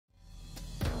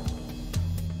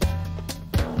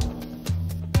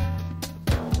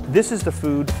This is the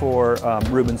food for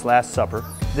Reuben's Last Supper.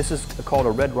 This is called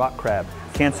a red rock crab,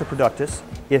 Cancer productus.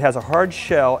 It has a hard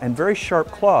shell and very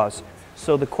sharp claws.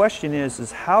 So the question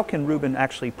is how can Reuben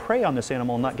actually prey on this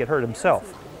animal and not get hurt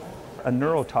himself? A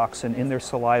neurotoxin in their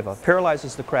saliva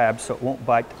paralyzes the crab so it won't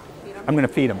bite. I'm going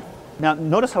to feed him. Now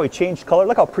notice how he changed color.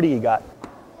 Look how pretty he got.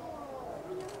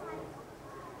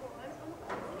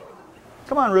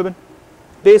 Come on, Reuben.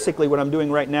 Basically what I'm doing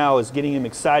right now is getting him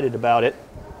excited about it.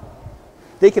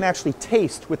 They can actually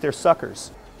taste with their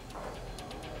suckers.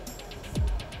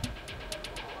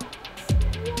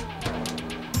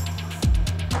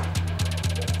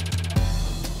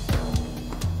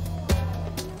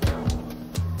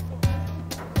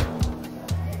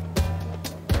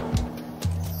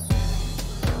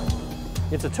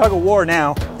 It's a tug of war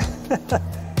now.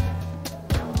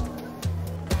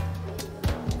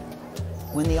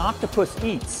 When the octopus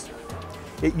eats,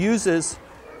 it uses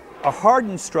a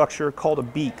hardened structure called a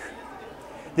beak.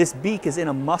 This beak is in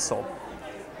a muscle.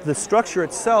 The structure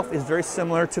itself is very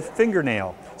similar to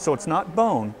fingernail, so it's not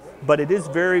bone, but it is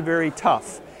very, very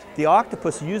tough. The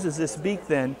octopus uses this beak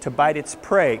then to bite its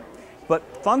prey, but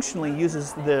functionally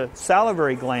uses the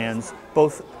salivary glands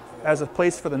both as a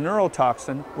place for the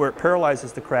neurotoxin, where it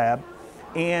paralyzes the crab,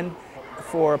 and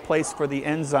for a place for the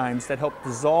enzymes that help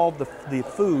dissolve the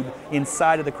food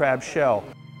inside of the crab shell.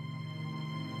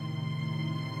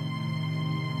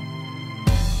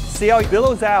 See how he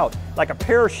billows out like a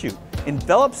parachute,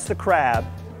 envelops the crab,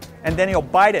 and then he'll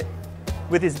bite it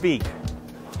with his beak.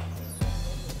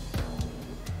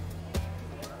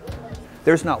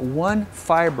 There's not one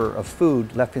fiber of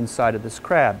food left inside of this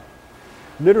crab.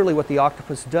 Literally what the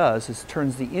octopus does is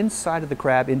turns the inside of the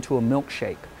crab into a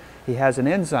milkshake. He has an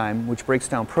enzyme which breaks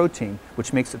down protein,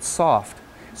 which makes it soft.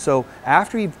 So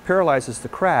after he paralyzes the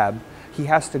crab, he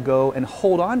has to go and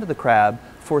hold on to the crab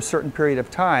for a certain period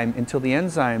of time until the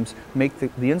enzymes make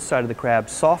the inside of the crab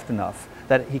soft enough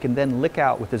that he can then lick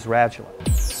out with his radula.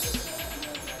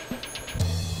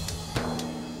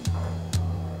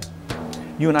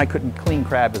 You and I couldn't clean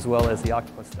crab as well as the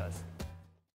octopus does.